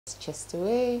chased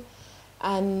away,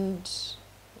 and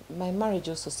my marriage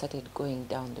also started going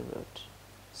down the road.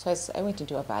 So I went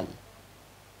into a valley.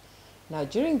 Now,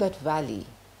 during that valley,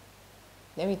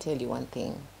 let me tell you one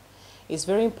thing. It's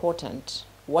very important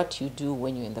what you do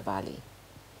when you're in the valley.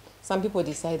 Some people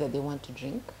decide that they want to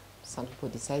drink. Some people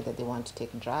decide that they want to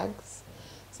take drugs.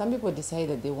 Some people decide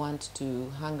that they want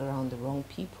to hang around the wrong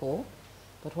people.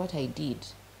 But what I did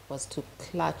was to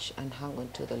clutch and hang on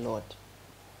to the Lord.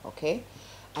 Okay?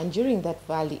 And during that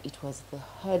valley, it was the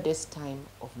hardest time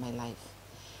of my life.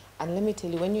 And let me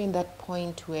tell you, when you're in that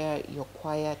point where you're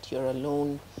quiet, you're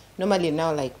alone, normally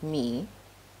now like me,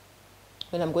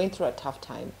 when I'm going through a tough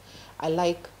time, I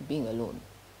like being alone.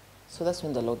 So that's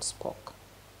when the Lord spoke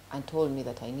and told me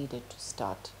that I needed to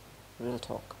start Real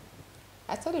Talk.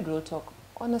 I started Real Talk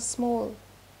on a small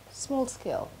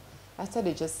scale. I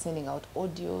started just sending out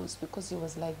audios because he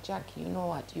was like, Jackie, you know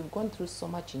what? You've gone through so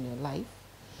much in your life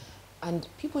and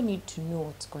people need to know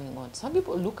what's going on. Some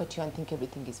people look at you and think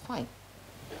everything is fine.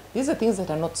 These are things that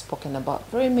are not spoken about.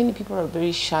 Very many people are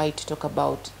very shy to talk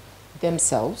about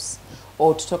themselves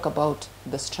or to talk about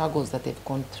the struggles that they've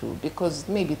gone through because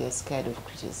maybe they're scared of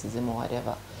criticism or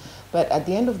whatever. But at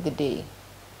the end of the day,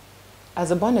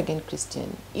 as a born-again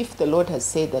Christian, if the Lord has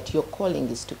said that your calling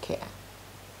is to care,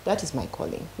 that is my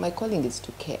calling. My calling is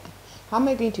to care. How am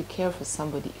I going to care for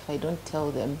somebody if I don't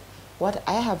tell them what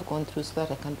I have gone through so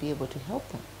that I can be able to help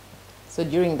them? So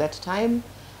during that time,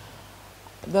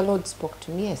 the Lord spoke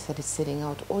to me. I started sending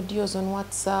out audios on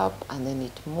WhatsApp, and then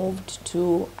it moved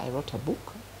to, I wrote a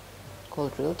book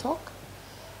called Real Talk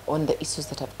on the issues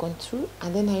that I've gone through.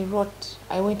 And then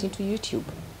I went into YouTube.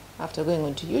 After going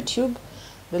onto YouTube,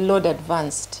 the Lord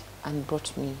advanced and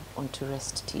brought me onto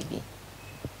Rest TV.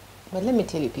 But let me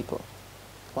tell you people,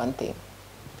 one thing,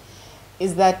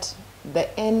 is that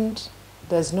the end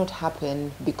does not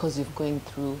happen because you're going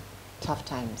through tough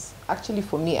times. Actually,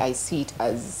 for me, I see it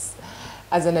as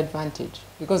an advantage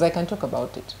because I can talk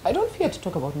about it. I don't fear to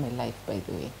talk about my life, by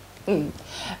the way.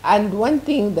 And one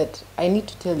thing that I need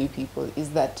to tell you people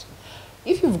is that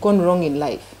if you've gone wrong in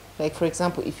life, like for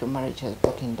example, if your marriage has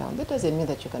broken down, that doesn't mean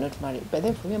that you cannot marry. But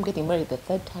then for me, I'm getting married the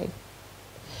third time.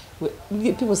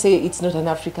 People say it's not an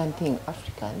African thing.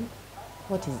 African?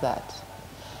 What is that?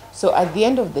 So at the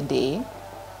end of the day,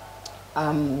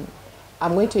 I'm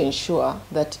going to ensure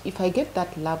that if I get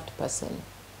that loved person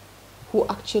who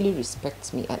actually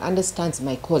respects me and understands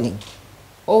my calling,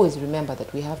 always remember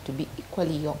that we have to be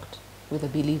equally yoked with a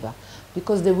believer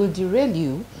because they will derail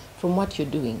you from what you're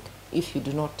doing if you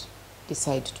do not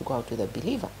decide to go out with a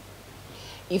believer.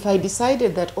 If I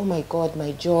decided that, oh my God,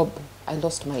 my job, I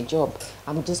lost my job,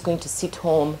 I'm just going to sit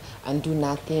home and do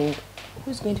nothing,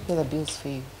 who's going to pay the bills for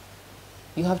you?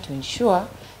 You have to ensure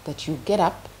that you get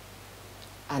up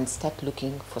and start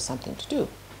looking for something to do.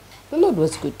 The Lord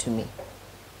was good to me.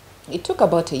 It took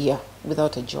about a year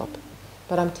without a job.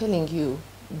 But I'm telling you,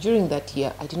 during that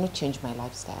year, I did not change my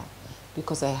lifestyle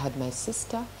because I had my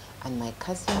sister and my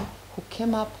cousin who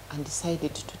came up and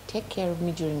decided to take care of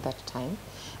me during that time.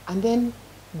 And then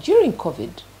during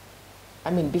COVID,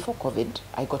 before COVID,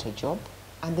 I got a job.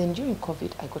 And then during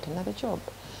COVID, I got another job.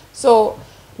 So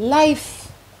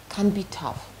life can be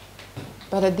tough.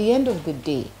 But at the end of the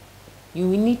day, you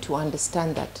will need to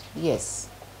understand that, yes,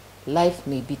 life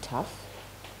may be tough,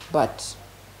 but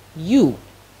you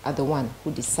are the one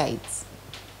who decides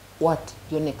what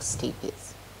your next step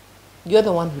is. You're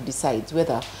the one who decides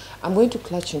whether I'm going to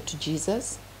clutch into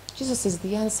Jesus. Jesus is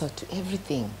the answer to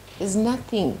everything. There's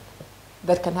nothing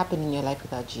that can happen in your life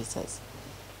without Jesus.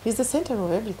 He's the center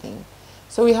of everything.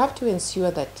 So we have to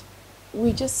ensure that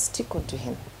we just stick onto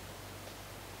him.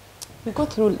 We go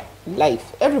through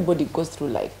life. Everybody goes through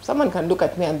life. Someone can look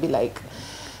at me and be like,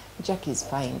 Jackie's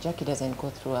fine. Jackie doesn't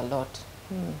go through a lot.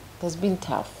 It has been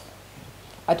tough.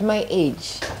 At my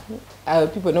age,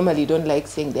 people normally don't like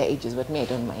saying their ages, but me, I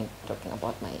don't mind talking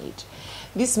about my age.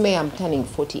 This May, I'm turning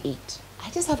 48. I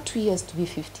just have 2 years to be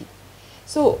 50.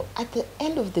 So at the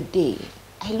end of the day,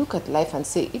 I look at life and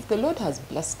say, if the Lord has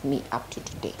blessed me up to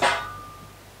today,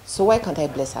 so why can't I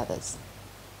bless others?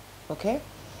 Okay?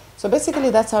 So basically,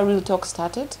 that's how Real Talk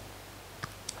started.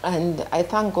 And I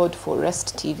thank God for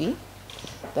Rest TV,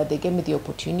 that they gave me the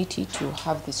opportunity to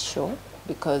have this show,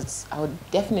 because I would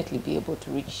definitely be able to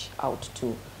reach out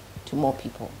to more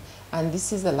people. And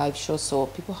this is a live show, so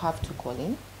people have to call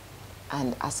in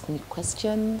and ask me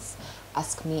questions,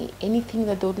 ask me anything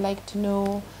that they would like to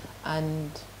know.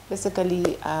 And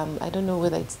basically, I don't know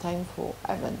whether it's time for,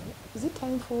 Ivan, is it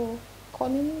time for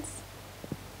call-ins?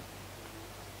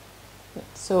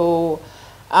 So,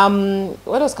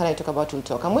 what else can I talk about Real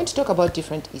Talk? I'm going to talk about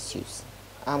different issues.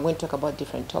 I'm going to talk about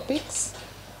different topics.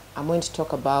 I'm going to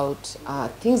talk about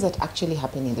things that actually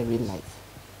happen in the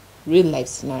real life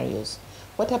scenarios.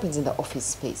 What happens in the office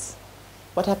space?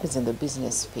 What happens in the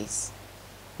business space?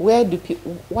 Why do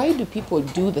people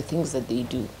do the things that they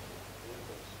do?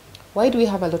 Why do we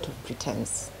have a lot of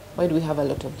pretense? Why do we have a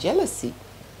lot of jealousy?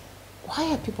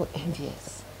 Why are people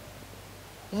envious?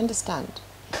 You understand?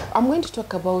 I'm going to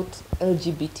talk about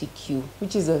LGBTQ,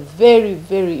 which is a very,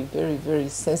 very, very, very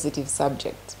sensitive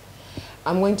subject.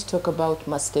 I'm going to talk about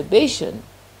masturbation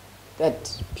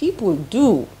that people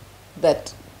do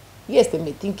that, yes, they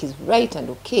may think is right and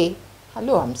okay.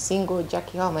 Hello, I'm single.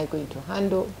 Jackie, how am I going to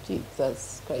handle?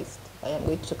 Jesus Christ. I am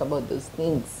going to talk about those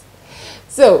things.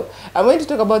 So I'm going to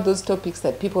talk about those topics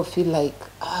that people feel like,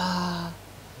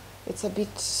 it's a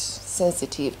bit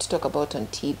sensitive to talk about on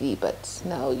TV, but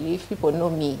now if people know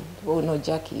me, people know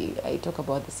Jackie, I talk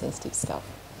about the sensitive stuff.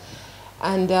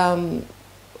 And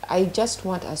I just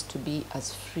want us to be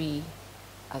as free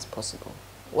as possible.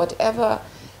 Whatever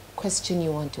question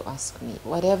you want to ask me,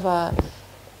 whatever,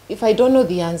 if I don't know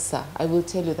the answer, I will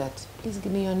tell you that, please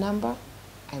give me your number,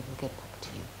 I will get back to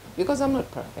you. Because I'm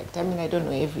not perfect. I mean, I don't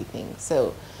know everything.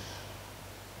 So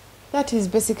that is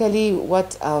basically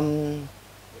what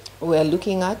we're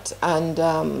looking at.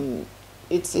 And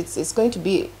it's going to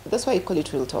be, that's why I call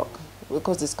it real talk.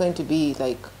 Because it's going to be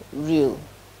like real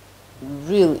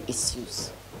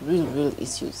issues. Real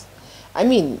issues. I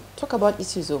mean, talk about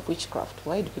issues of witchcraft.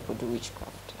 Why do people do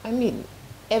witchcraft? I mean,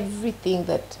 everything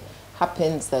that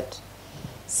happens that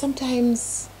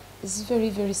sometimes is very,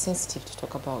 very sensitive to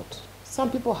talk about.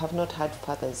 Some people have not had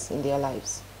fathers in their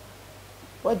lives.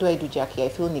 What do I do, Jackie? I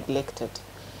feel neglected.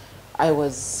 I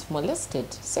was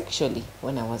molested sexually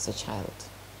when I was a child.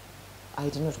 I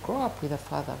did not grow up with a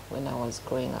father when I was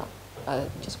growing up. I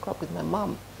just grew up with my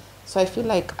mom. So I feel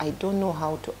like I don't know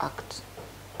how to act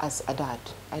as a dad.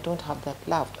 I don't have that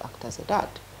love to act as a dad.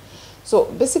 So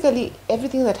basically,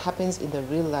 everything that happens in the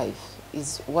real life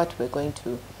is what we're going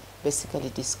to basically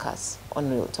discuss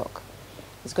on Real Talk.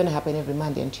 It's going to happen every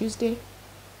Monday and Tuesday,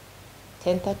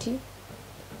 10:30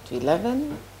 to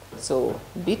 11. So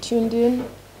be tuned in.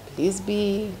 Please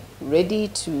be ready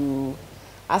to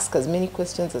ask as many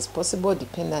questions as possible,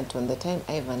 dependent on the time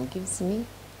Ivan gives me.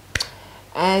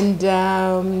 And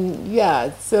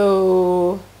yeah,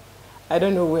 so I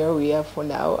don't know where we are for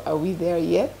now. Are we there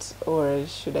yet, or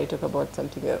should I talk about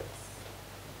something else?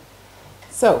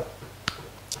 So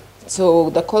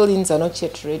the call-ins are not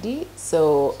yet ready.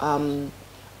 So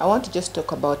I want to just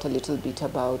talk about a little bit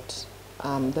about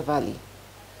the valley.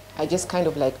 I just kind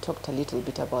of like talked a little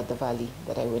bit about the valley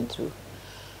that I went through.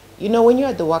 You know, when you're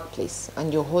at the workplace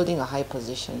and you're holding a high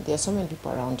position, there are so many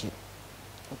people around you,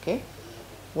 okay?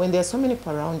 When there are so many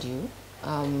people around you,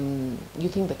 you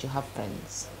think that you have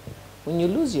friends. When you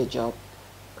lose your job,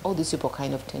 all these people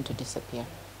kind of tend to disappear.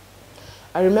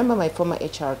 I remember my former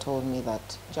HR told me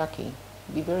that, Jackie,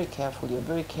 be very careful. You're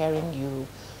very caring. You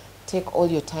take all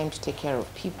your time to take care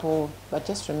of people. But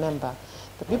just remember,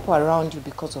 the people around you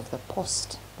because of the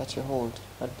post that you hold,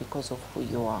 not because of who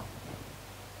you are.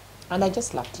 And I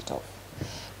just laughed it off.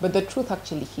 But the truth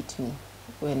actually hit me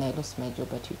when I lost my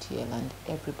job at UTL and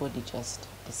everybody just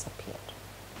disappeared.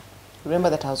 Remember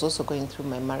that I was also going through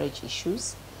my marriage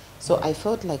issues. So I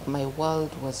felt like my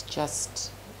world was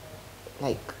just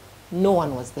like no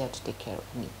one was there to take care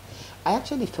of me. I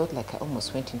actually felt like I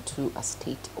almost went into a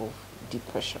state of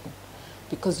depression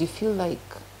because you feel like,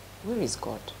 where is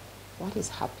God? What is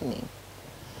happening?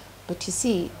 But you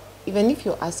see, even if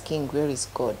you're asking where is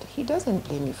God, he doesn't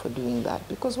blame you for doing that,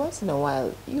 because once in a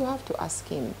while you have to ask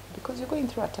him because you're going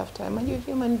through a tough time and you're a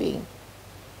human being.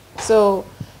 So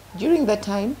during that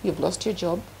time, you've lost your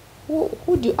job.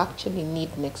 Who do you actually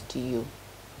need next to you?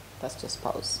 That's your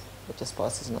spouse. But your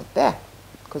spouse is not there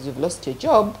because you've lost your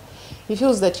job. He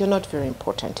feels that you're not very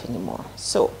important anymore.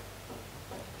 So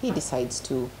he decides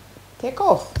to take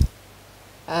off.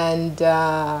 And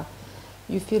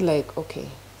you feel like, okay,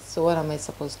 so what am I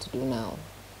supposed to do now?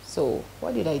 So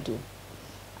what did I do?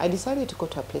 I decided to go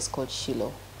to a place called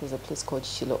Shiloh. There's a place called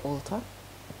Shiloh Altar.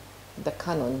 The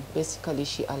canon, basically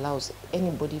she allows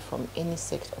anybody from any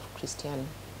sect of Christian,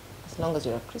 as long as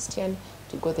you're a Christian,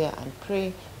 to go there and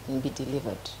pray and be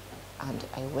delivered. And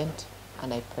I went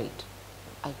and I prayed.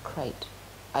 I cried.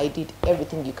 I did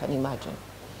everything you can imagine.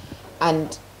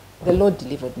 And the Lord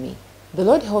delivered me. The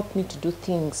Lord helped me to do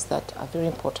things that are very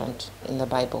important in the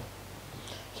Bible.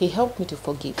 He helped me to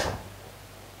forgive.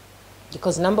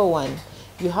 Because number one,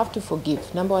 you have to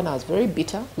forgive. Number one, I was very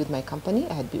bitter with my company.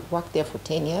 I had worked there for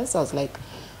 10 years. I was like,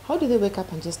 how do they wake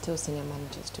up and just tell senior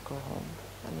managers to go home?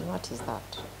 I mean, what is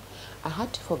that? I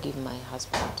had to forgive my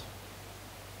husband.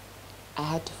 I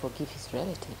had to forgive his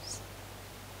relatives.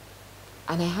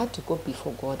 And I had to go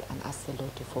before God and ask the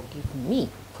Lord to forgive me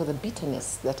for the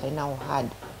bitterness that I now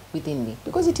had within me.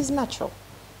 Because it is natural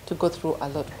to go through a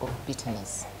lot of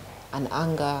bitterness and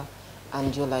anger,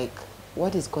 and you're like,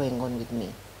 what is going on with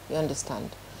me? You understand?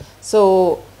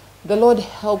 So the Lord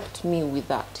helped me with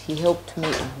that. He helped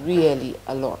me really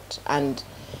a lot. And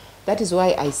that is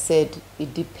why I said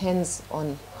it depends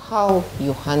on how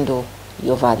you handle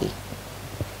your valley.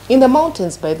 In the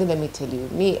mountains, by the way, let me tell you,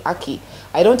 me, Aki,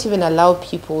 I don't even allow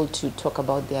people to talk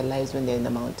about their lives when they're in the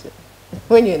mountain.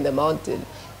 When you're in the mountain,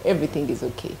 everything is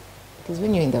okay. Because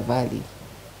when you're in the valley,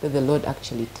 that the Lord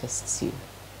actually tests you.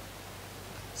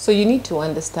 So you need to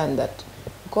understand that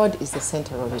God is the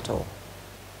center of it all.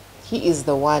 He is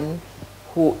the one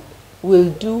who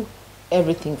will do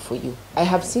everything for you. I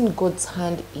have seen God's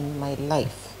hand in my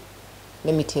life.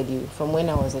 Let me tell you, from when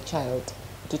I was a child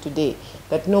to today,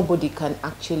 that nobody can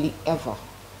actually ever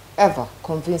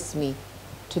convince me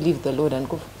to leave the Lord and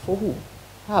go for who?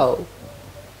 How?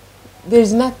 There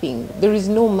is nothing. There is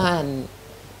no man.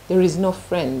 There is no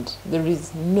friend. There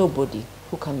is nobody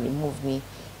who can remove me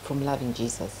from loving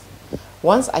Jesus.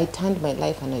 Once I turned my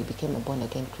life and I became a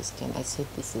born-again Christian, I said,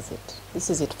 this is it. This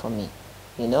is it for me,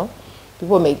 you know?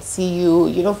 People may see you,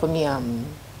 you know, for me, I'm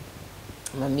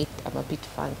a bit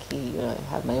funky, you know, I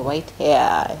have my white hair,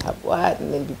 I have what,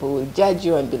 and then people will judge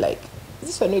you and be like, is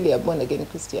this one really a born-again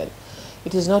Christian?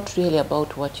 It is not really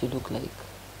about what you look like.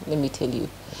 Let me tell you,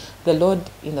 the Lord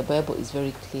in the Bible is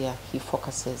very clear. He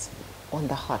focuses on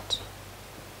the heart.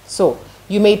 So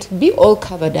you may be all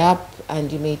covered up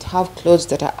and you may have clothes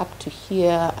that are up to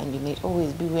here and you may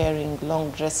always be wearing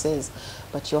long dresses,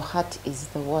 but your heart is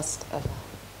the worst ever.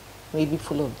 You may be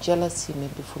full of jealousy, you may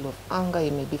be full of anger,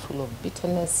 you may be full of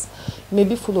bitterness, you may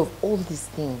be full of all these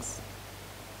things.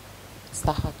 It's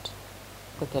the heart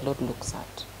that the Lord looks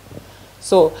at.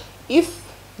 So if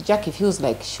Jackie feels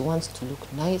like she wants to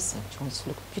look nice and she wants to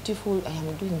look beautiful, I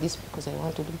am doing this because I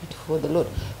want to look beautiful for the Lord.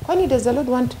 Kwani does the Lord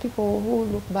want people who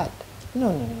look bad?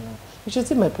 No. You should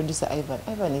see my producer Ivan.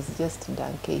 Ivan is just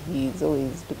donkey. He is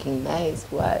always looking nice.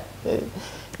 What?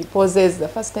 He poses. The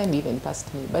first time he even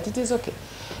passed me, but it is okay.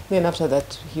 Then after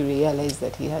that, he realized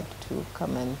that he had to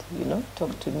come and, you know,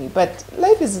 talk to me. But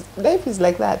life is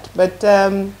like that. But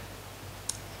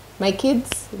my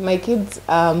kids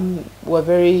were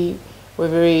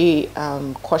very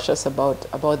cautious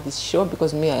about this show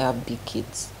because me, I have big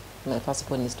kids. My first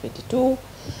one is 22.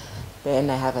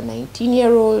 Then I have a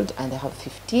 19-year-old, and I have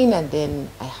 15, and then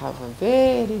I have a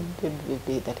very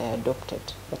baby that I adopted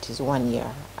that is 1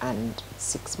 year and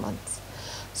 6 months.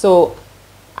 So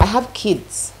I have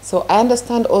kids, so I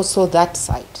understand also that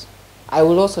side. I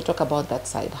will also talk about that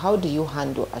side. How do you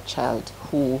handle a child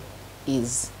who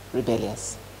is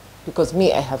rebellious? Because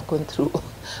me, I have gone through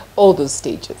all those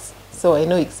stages. So I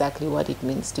know exactly what it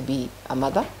means to be a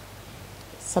mother,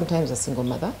 sometimes a single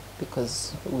mother,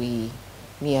 because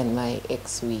me and my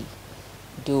ex, we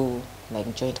do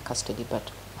like joint custody.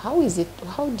 But how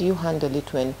do you handle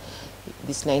it when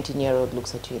this 19-year-old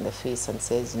looks at you in the face and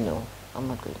says, no, I'm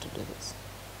not going to do this?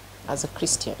 As a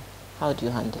Christian, how do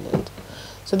you handle it?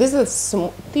 So these are some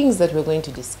things that we're going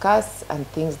to discuss and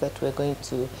things that we're going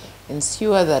to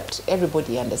ensure that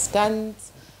everybody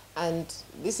understands. And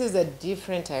this is a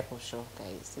different type of show,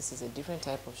 guys. This is a different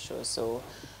type of show. So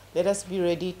let us be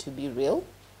ready to be real.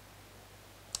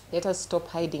 Let us stop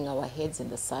hiding our heads in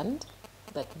the sand,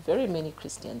 that very many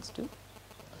Christians do.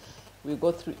 We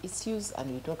go through issues and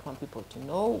we don't want people to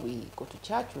know. We go to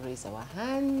church, we raise our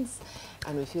hands,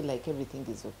 and we feel like everything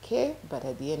is okay. But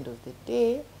at the end of the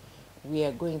day, we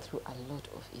are going through a lot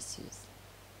of issues.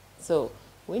 So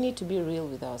we need to be real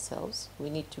with ourselves. We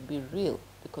need to be real,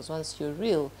 because once you're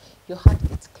real, your heart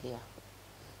gets clear.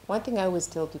 One thing I always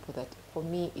tell people, that for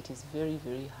me, it is very,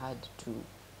 very hard to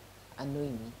annoy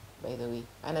me, by the way.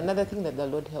 And another thing that the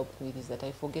Lord helped me with is that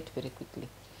I forget very quickly.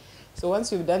 So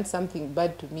once you've done something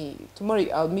bad to me, tomorrow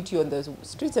I'll meet you on the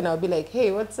streets and I'll be like,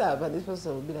 hey, what's up? And this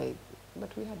person will be like,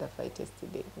 but we had a fight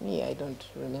yesterday. Me, I don't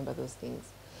remember those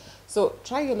things. So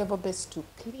try your level best to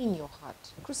clean your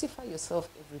heart. Crucify yourself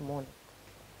every morning.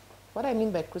 What I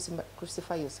mean by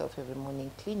crucify yourself every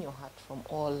morning, clean your heart from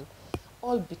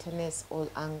all bitterness, all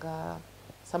anger.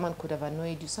 Someone could have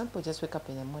annoyed you. Some people just wake up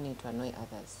in the morning to annoy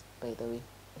others, by the way.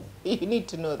 You need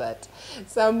to know that.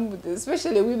 Some,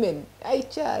 especially women,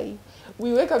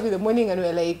 we wake up in the morning and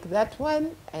we're like, that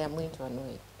one, I am going to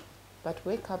annoy. But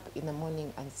wake up in the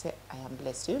morning and say, I am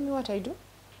blessed. You know what I do?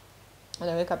 When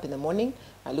I wake up in the morning,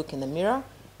 I look in the mirror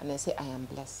and I say, I am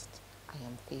blessed. I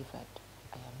am favored.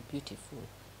 I am beautiful.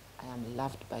 I am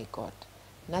loved by God.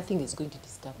 Nothing is going to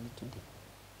disturb me today.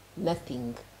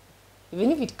 Nothing.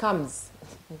 Even if it comes,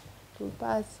 will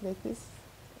pass like this,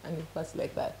 and it pass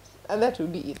like that, and that will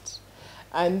be it.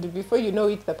 And before you know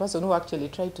it, the person who actually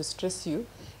tried to stress you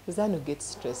is the one who gets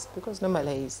stressed, because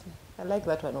normally I like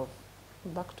that one of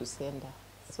back to sender.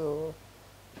 So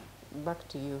back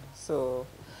to you. So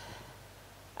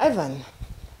Ivan,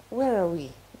 where are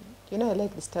we? You know I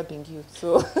like disturbing you.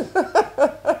 So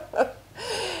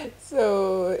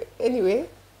so anyway,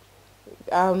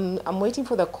 I'm waiting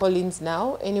for the call-ins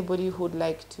now. Anybody who would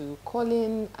like to call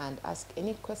in and ask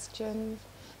any questions,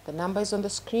 the number is on the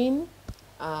screen.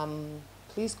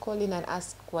 Please call in and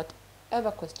ask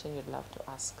whatever question you'd love to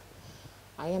ask.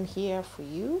 I am here for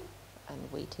you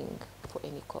and waiting for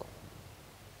any call.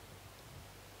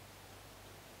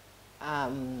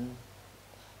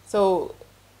 So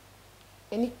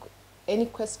any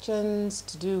questions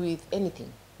to do with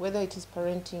anything, whether it is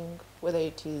parenting, whether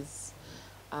it is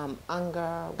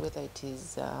anger, whether it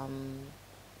is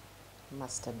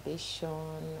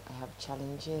masturbation, I have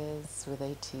challenges, whether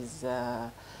it is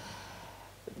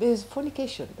there's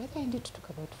fornication. Whether I need to talk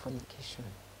about fornication.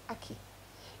 Aki,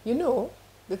 you know,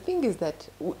 the thing is that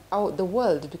the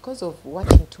world, because of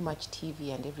watching too much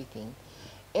TV and everything,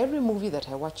 every movie that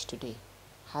I watch today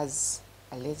has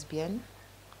a lesbian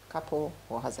couple,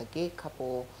 or has a gay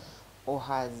couple, or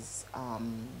has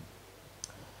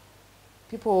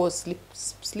people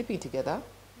sleeping together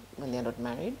when they're not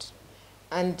married,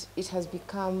 and it has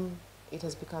become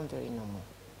very normal.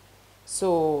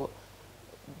 So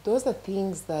those are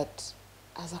things that,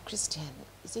 as a Christian,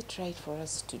 is it right for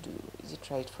us to do? Is it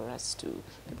right for us to?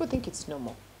 People think it's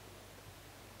normal.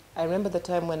 I remember the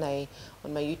time when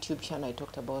on my YouTube channel, I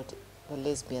talked about the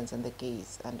lesbians and the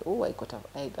gays, and oh, I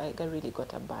really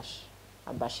got a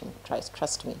bashing.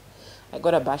 Trust me, I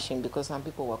got a bashing because some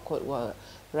people were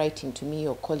writing to me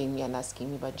or calling me and asking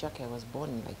me, but Jackie, I was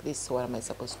born like this, so what am I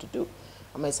supposed to do?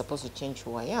 Am I supposed to change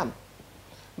who I am?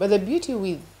 But the beauty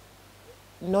with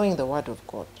knowing the Word of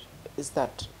God is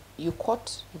that you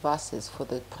quote verses for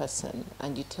the person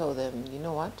and you tell them, you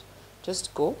know what,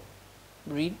 just go,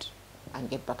 read, and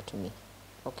get back to me.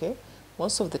 Okay?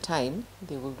 Most of the time,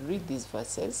 they will read these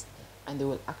verses and they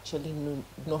will actually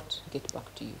not get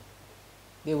back to you.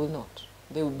 They will not.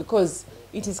 They will, because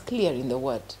it is clear in the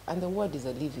Word, and the Word is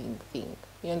a living thing.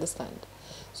 You understand?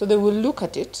 So they will look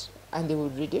at it and they will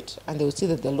read it and they will see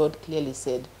that the Lord clearly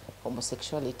said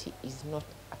homosexuality is not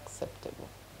acceptable,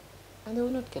 and they will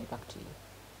not get back to you.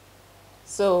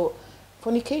 So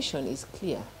fornication is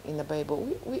clear in the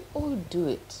Bible. We all do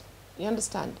it. You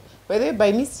understand? By the way,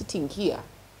 by me sitting here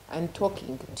and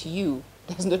talking to you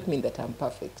does not mean that I'm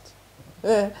perfect.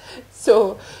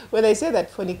 So when I say that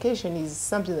fornication is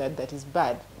something that is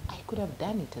bad, I could have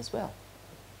done it as well.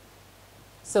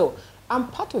 So I'm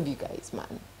part of you guys,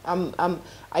 man.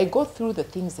 I go through the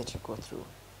things that you go through.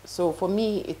 So for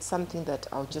me, it's something that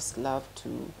I'll just love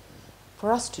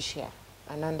for us to share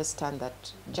and understand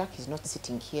that Jack is not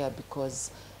sitting here because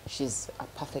she's a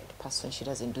perfect person. She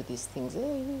doesn't do these things.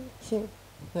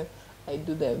 I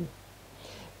do them.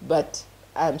 But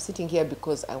I'm sitting here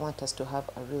because I want us to have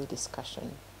a real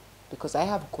discussion, because I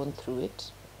have gone through it.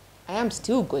 I am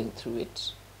still going through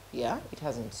it. Yeah, it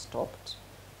hasn't stopped,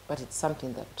 but it's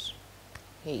something that,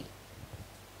 hey,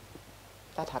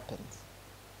 that happens.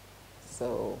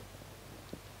 So,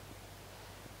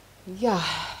 yeah,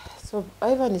 so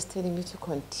Ivan is telling me to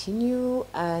continue,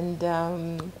 and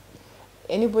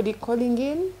anybody calling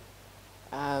in?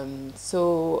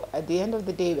 So at the end of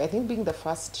the day, I think being the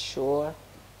first show,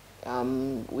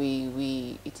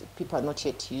 people are not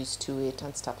yet used to it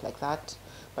and stuff like that,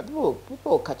 but people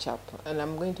will catch up, and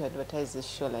I'm going to advertise this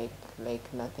show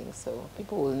like nothing, so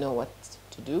people will know what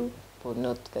to do. People will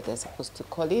know that they're supposed to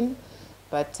call in,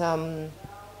 but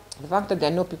the fact that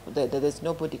there are no people, that there's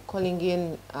nobody calling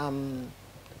in,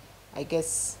 I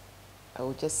guess I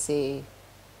will just say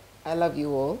I love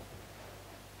you all,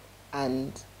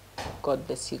 and God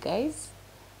bless you guys,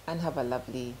 and have a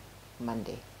lovely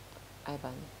Monday.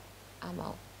 Ivan, I'm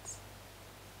out.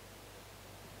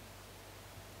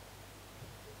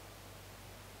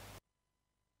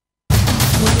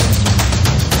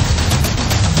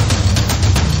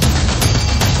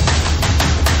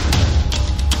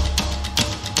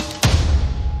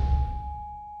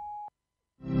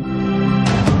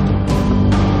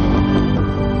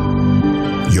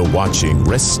 You're watching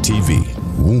Rest TV,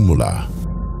 Wumula.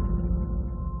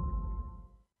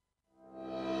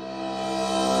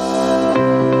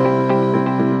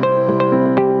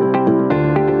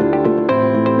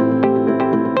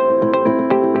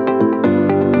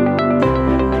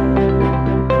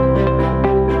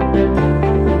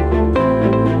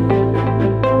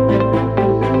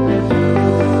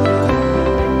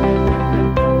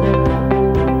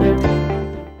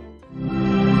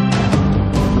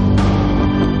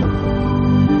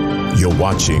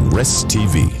 watching Rest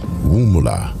TV,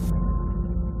 Wumula.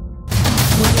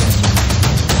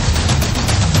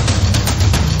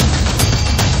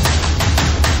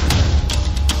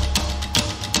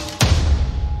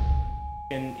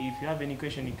 And if you have any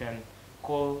question, you can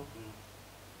call.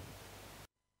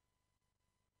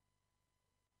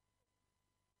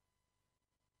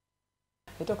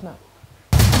 You talk now.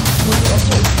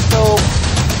 Okay, so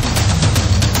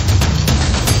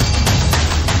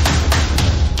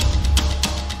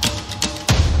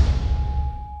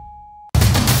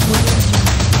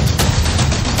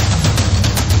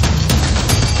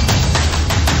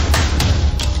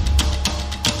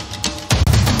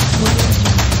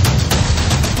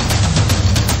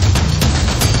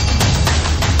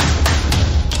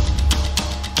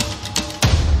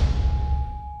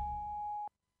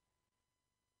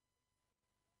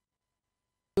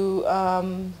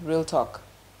real talk.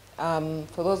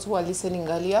 For those who are listening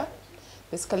earlier,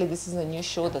 basically this is a new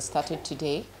show that started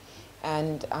today,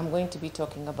 and I'm going to be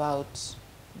talking about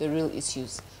the real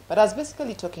issues. But I was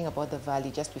basically talking about the valley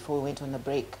just before we went on a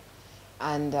break.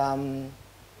 And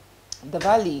the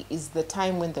valley is the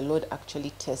time when the Lord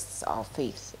actually tests our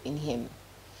faith in Him.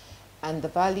 And the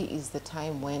valley is the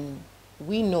time when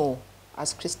we know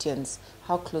as Christians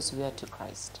how close we are to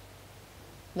Christ.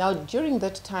 Now, during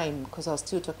that time, because I was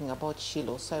still talking about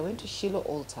Shiloh, so I went to Shiloh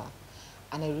altar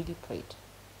and I really prayed.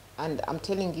 And I'm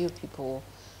telling you, people,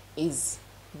 is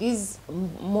these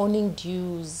morning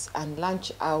dews and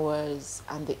lunch hours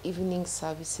and the evening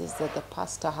services that the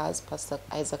pastor has, Pastor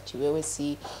Isaac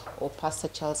Chiwewesi or Pastor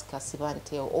Charles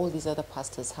Kasivante or all these other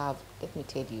pastors have, let me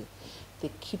tell you, they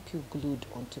keep you glued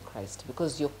onto Christ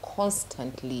because your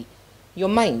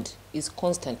mind is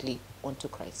constantly onto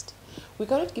Christ. We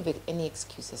cannot give it any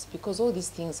excuses because all these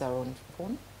things are on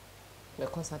phone. We're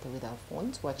constantly with our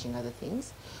phones watching other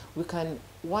things. We can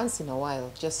once in a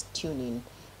while just tune in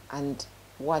and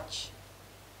watch.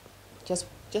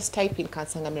 Just type in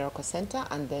Kansanga Miracle Center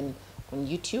and then on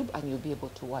YouTube and you'll be able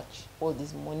to watch all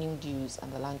these morning dews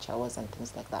and the lunch hours and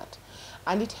things like that.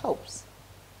 And it helps.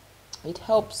 It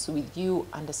helps with you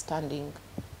understanding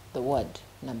the word,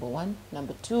 number one.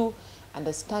 Number two,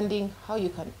 understanding how you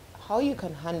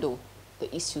can handle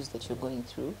the issues that you're going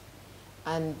through,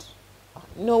 and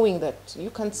knowing that you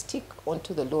can stick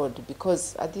onto the Lord,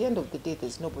 because at the end of the day,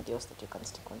 there's nobody else that you can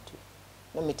stick onto.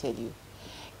 Let me tell you.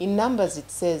 In Numbers,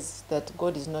 it says that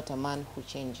God is not a man who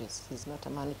changes. He's not a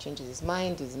man who changes his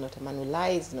mind. He's not a man who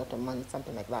lies. He's not a man,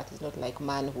 something like that. He's not like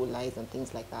man who lies and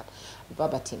things like that,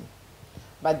 verbatim.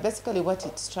 But basically what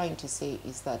it's trying to say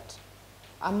is that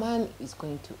a man is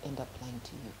going to end up lying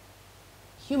to you.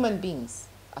 Human beings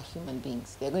are human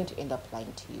beings. They're going to end up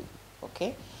lying to you,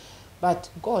 okay? But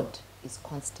God is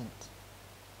constant.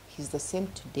 He's the same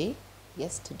today,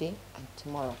 yesterday, and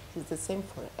tomorrow. He's the same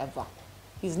forever.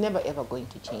 He's never ever going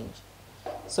to change.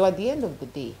 So at the end of the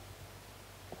day,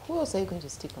 who else are you going to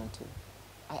stick onto?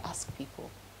 I ask people,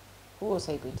 who else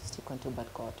are you going to stick onto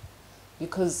but God?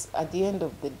 Because at the end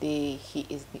of the day, He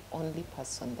is the only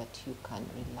person that you can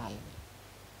rely on.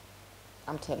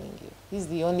 I'm telling you, He's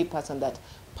the only person that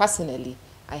personally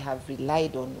I have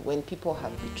relied on when people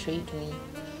have betrayed me.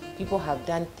 People have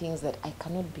done things that I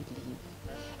cannot believe.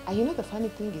 And you know the funny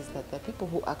thing is that the people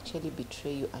who actually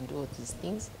betray you and do all these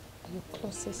things are your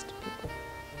closest people,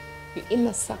 your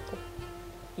inner circle,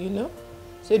 you know?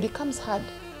 So it becomes hard.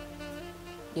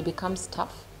 It becomes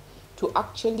tough to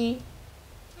actually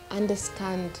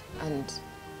understand and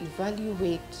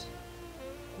evaluate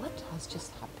what has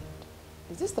just happened.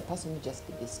 Is this the person who just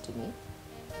did this to me?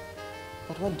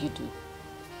 But what do?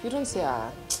 You don't say,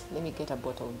 let me get a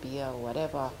bottle of beer or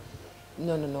whatever.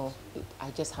 No.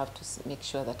 I just have to make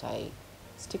sure that I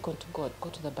stick on to God, go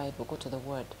to the Bible, go to the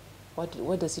Word.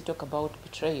 What does He talk about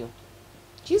betrayal?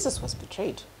 Jesus was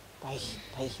betrayed by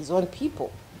His own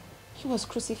people. He was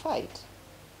crucified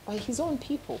by His own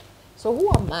people. So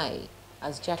who am I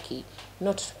as Jackie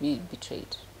not to be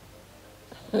betrayed?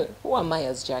 Who am I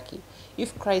as Jackie?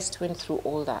 If Christ went through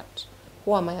all that,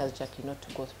 who am I as Jackie not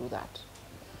to go through that?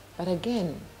 But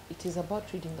again, it is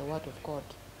about reading the Word of God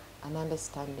and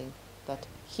understanding that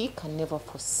He can never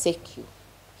forsake you.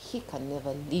 He can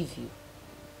never leave you.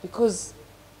 Because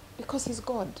He's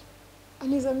God.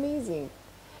 And He's amazing.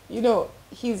 You know,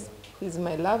 He's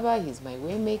my lover, He's my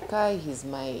way maker, He's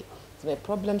my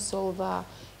problem solver.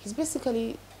 He's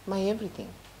basically my everything.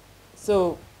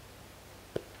 So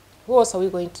who else are we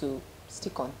going to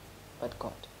stick on but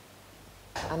God?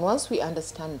 And once we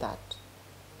understand that,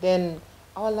 then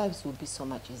our lives will be so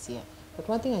much easier. But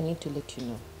one thing I need to let you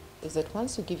know is that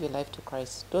once you give your life to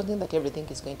Christ, don't think that everything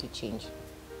is going to change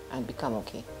and become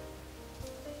okay.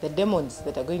 the demons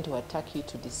that are going to attack you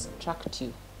to distract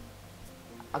you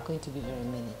are going to be very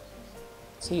many.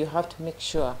 So you have to make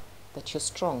sure that you're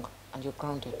strong and you're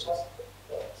grounded.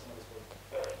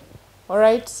 All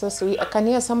right, so I can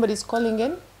hear somebody's calling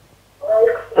in.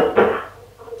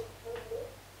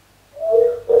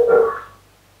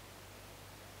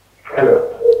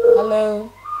 Hello.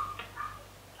 Hello.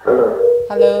 Hello.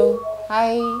 Hello.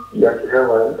 Hi. Yes,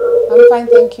 hello. I'm fine,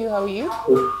 thank you. How are you?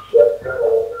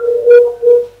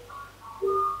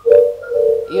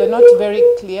 You're not very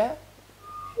clear.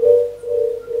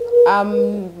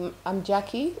 I'm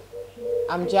Jackie.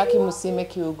 I'm Jackie Musime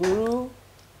Kioguru.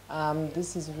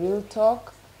 This is Real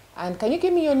Talk. And can you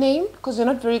give me your name? Because you're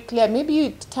not very clear. Maybe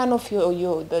you turn off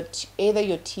either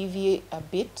your TV a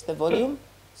bit, the volume,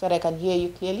 so that I can hear you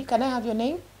clearly. Can I have your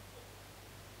name?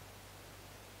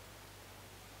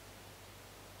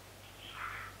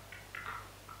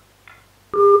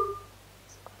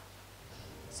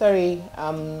 Sorry,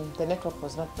 the network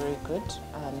was not very good,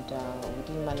 and we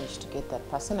didn't manage to get that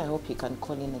person. I hope you can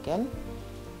call in again.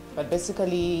 But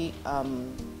basically,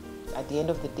 at the end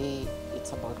of the day,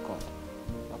 it's about God,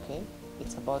 okay?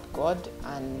 It's about God,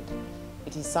 and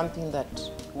it is something that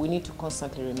we need to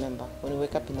constantly remember. When you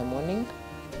wake up in the morning,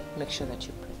 make sure that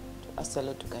you pray, to ask the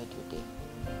Lord to guide your day,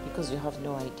 because you have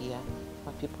no idea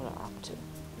what people are up to,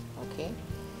 okay?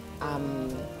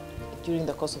 During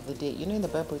the course of the day, you know, in the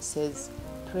Bible it says,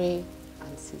 pray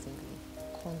unceasingly,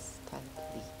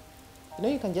 constantly. You know,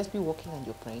 you can just be walking and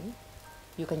you're praying.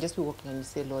 You can just be walking and you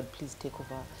say, Lord, please take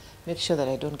over. Make sure that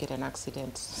I don't get an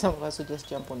accident. Some of us will just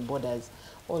jump on borders.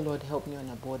 Oh, Lord, help me on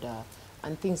a border.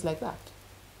 And things like that.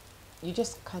 You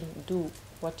just can do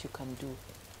what you can do,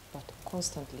 but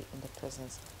constantly in the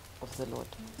presence of the Lord.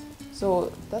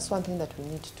 So that's one thing that we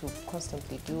need to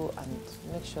constantly do, and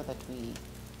make sure that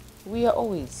we are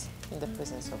always in the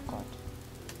presence of God.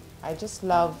 I just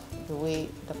love the way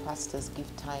the pastors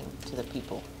give time to the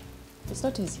people. It's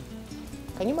not easy.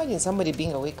 Can you imagine somebody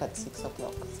being awake at 6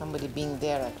 o'clock, somebody being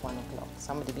there at 1 o'clock,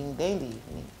 somebody being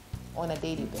on a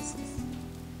daily basis?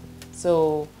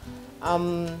 So I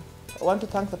want to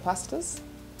thank the pastors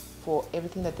for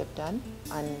everything that they've done,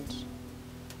 and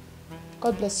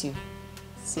God bless you.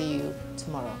 See you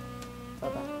tomorrow.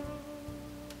 Bye-bye.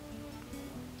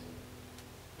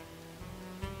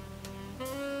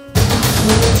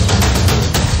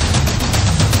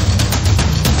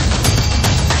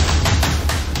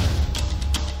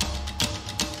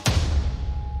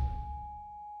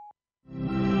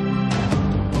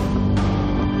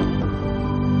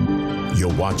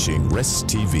 You're watching Rest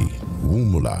TV,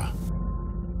 Wumula.